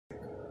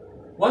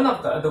One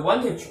of the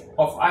advantages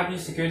of IP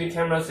security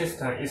camera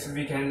system is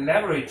we can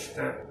leverage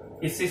the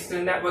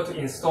existing network to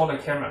install the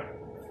camera.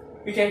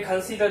 We can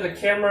consider the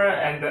camera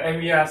and the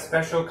NVR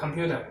special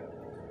computer.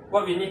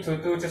 What we need to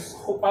do is just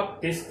hook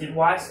up this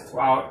device to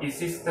our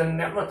existing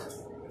network.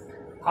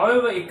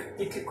 However,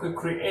 it could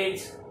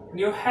create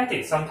new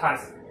headaches sometimes.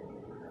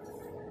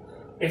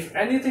 If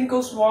anything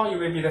goes wrong, you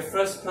will be the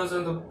first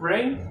person to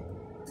blame.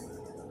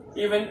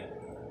 Even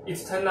it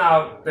turns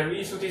out the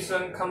issue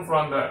doesn't come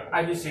from the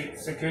IP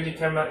security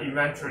camera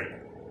inventory,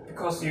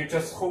 because you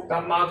just hooked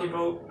up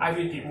multiple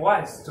IP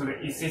devices to the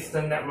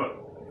existing network.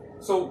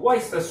 So what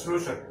is the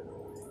solution?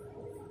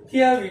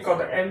 Here we got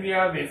the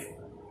NVR with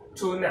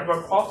 2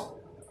 network ports.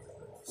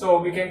 So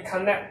we can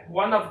connect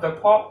one of the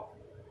ports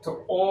to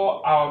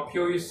all our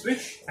PoE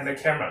switch and the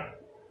camera,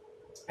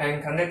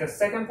 and connect the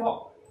second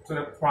port to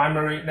the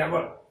primary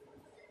network.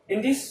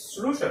 In this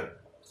solution,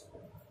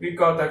 we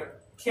got the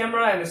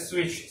camera and the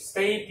switch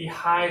stay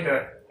behind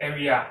the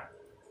NVR.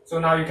 So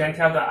now you can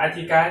tell the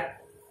IT guy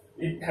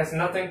it has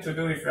nothing to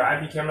do with your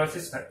IP camera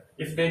system.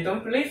 If they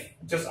don't believe,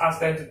 just ask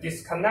them to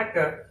disconnect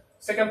the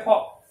second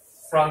port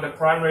from the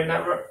primary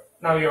network.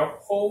 Now your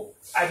whole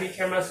IP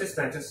camera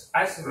system just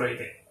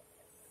isolated.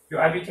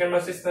 Your IP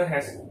camera system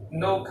has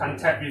no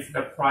contact with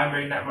the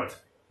primary network.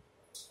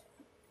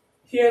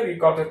 Here we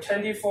got the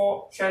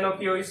 24 channel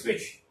PoE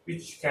switch,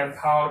 which can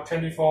power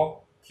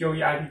 24 PoE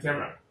IP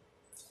camera.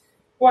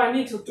 What I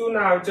need to do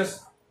now is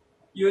just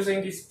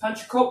using this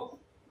punch code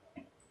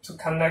to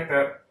connect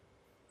the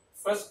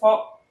first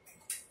port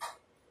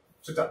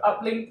to the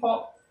uplink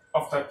port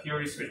of the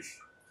PoE switch.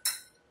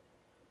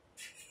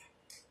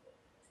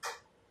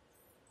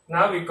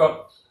 Now we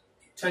got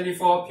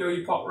 24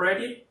 PoE port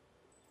ready,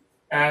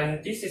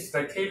 and this is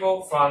the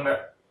cable from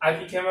the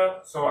IP camera.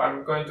 So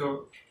I'm going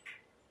to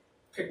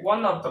pick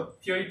one of the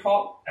PoE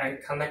port and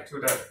connect to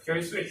the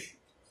PoE switch.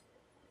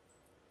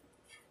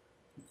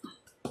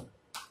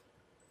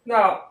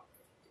 Now,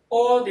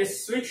 all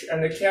this switch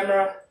and the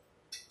camera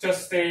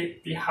just stay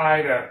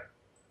behind the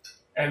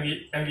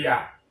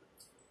NVR.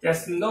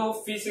 There's no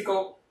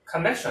physical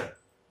connection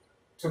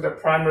to the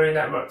primary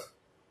network.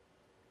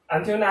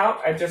 Until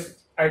now,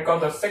 I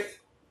got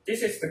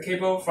this is the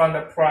cable from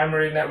the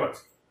primary network.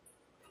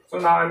 So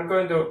now I'm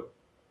going to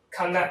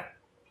connect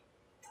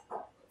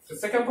the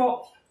second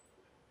port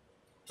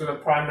to the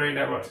primary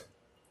network.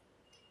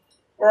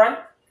 Alright,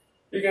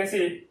 you can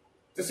see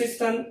the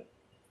system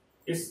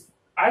is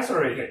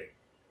isolated.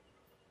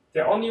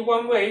 There's only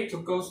one way to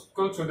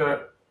go to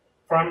the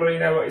primary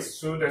network is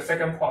through the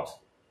second port.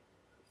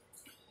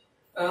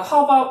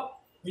 How about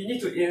we need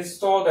to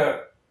install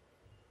the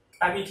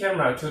IP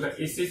camera to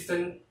the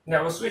existing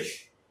network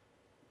switch?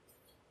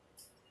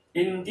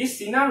 In this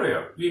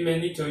scenario, we may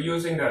need to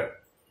using the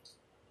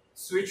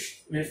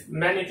switch with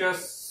manager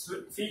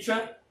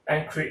feature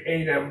and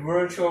create a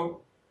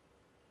virtual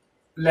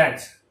LAN,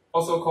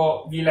 also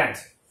called VLAN,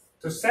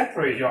 to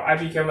separate your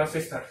IP camera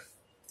system.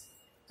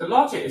 The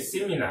logic is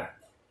similar.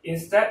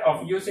 Instead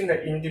of using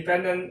the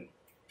independent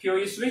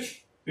PoE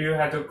switch, we will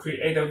have to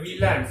create a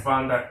VLAN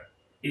from the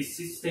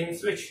existing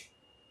switch.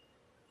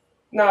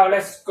 Now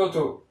let's go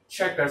to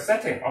check the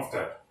setting of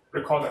the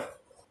recorder.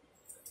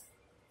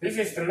 This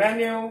is the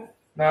menu.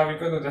 Now we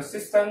go to the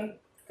system,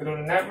 go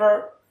to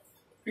network.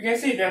 You can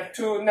see there are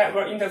 2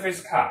 network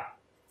interface cards.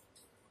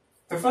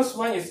 The first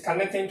one is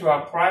connecting to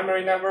our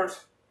primary network.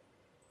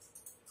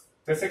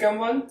 The second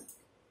one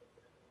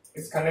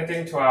is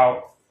connecting to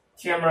our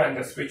camera and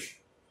the switch.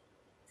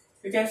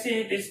 You can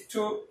see these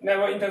 2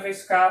 network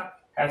interface cards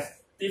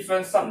has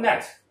different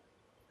subnet.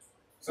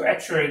 So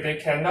actually they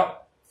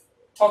cannot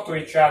talk to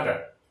each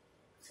other.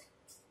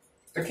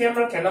 The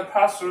camera cannot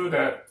pass through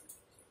the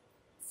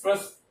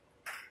first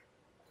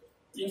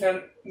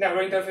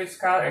network interface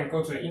card and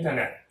go to the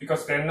internet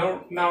because there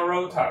are no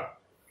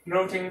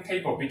routing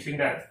table between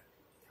them.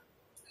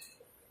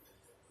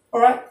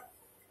 Alright,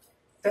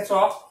 that's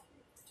all.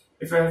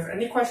 If you have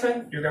any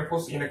question, you can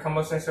post in the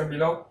comment section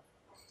below.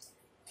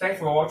 Thanks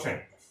for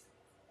watching.